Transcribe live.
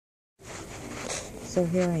So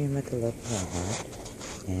here I am at the local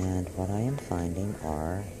Walmart, and what I am finding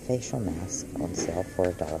are facial masks on sale for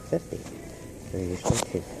 $1.50. They're usually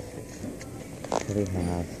 $2.50. Here we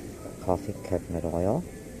have coffee coconut oil,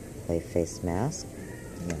 clay face mask,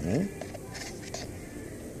 yummy.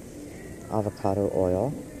 Avocado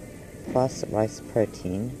oil plus rice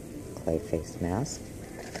protein clay face mask.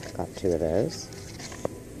 Got 2 of those.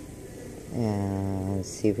 And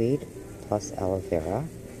seaweed plus aloe vera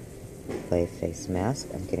clay face mask.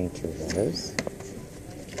 I'm getting 2 of those.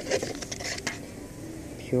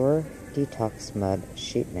 Pure detox mud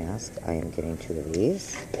sheet mask. I am getting 2 of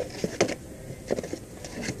these.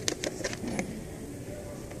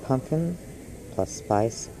 Pumpkin plus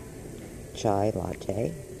spice chai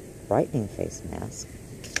latte brightening face mask.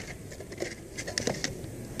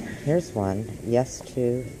 Here's one, yes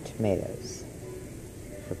to tomatoes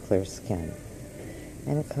for clear skin.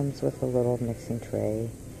 And it comes with a little mixing tray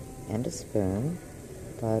and a spoon,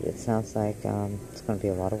 but it sounds like it's going to be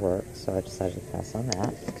a lot of work, so I decided to pass on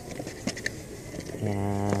that.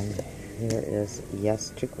 And here is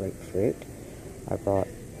yes to grapefruit. I bought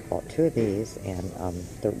 2 of these, and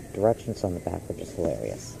the directions on the back are just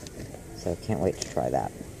hilarious. So I can't wait to try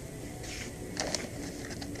that.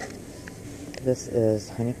 This is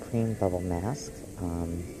honey cream bubble mask.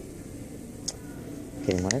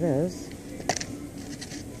 Getting one of those.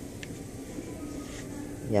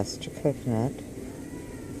 Yes to coconut.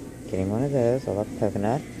 Getting one of those. I love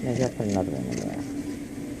coconut. Maybe I'll put another one in there.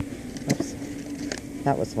 Oops.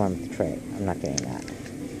 That was the one with the tray. I'm not getting that.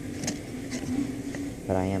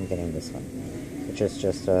 But I am getting this one, which is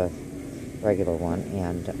just a regular one.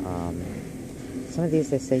 And some of these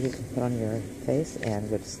they say you can put on your face and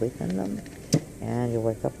go to sleep in them. And you'll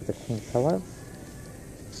wake up with a pink pillow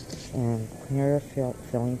and clear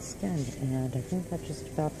feeling skin. And I think that just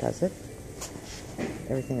about does it.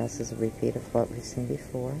 Everything else is a repeat of what we've seen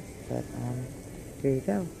before. But here you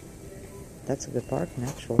go. That's a good bargain,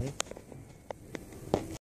 actually.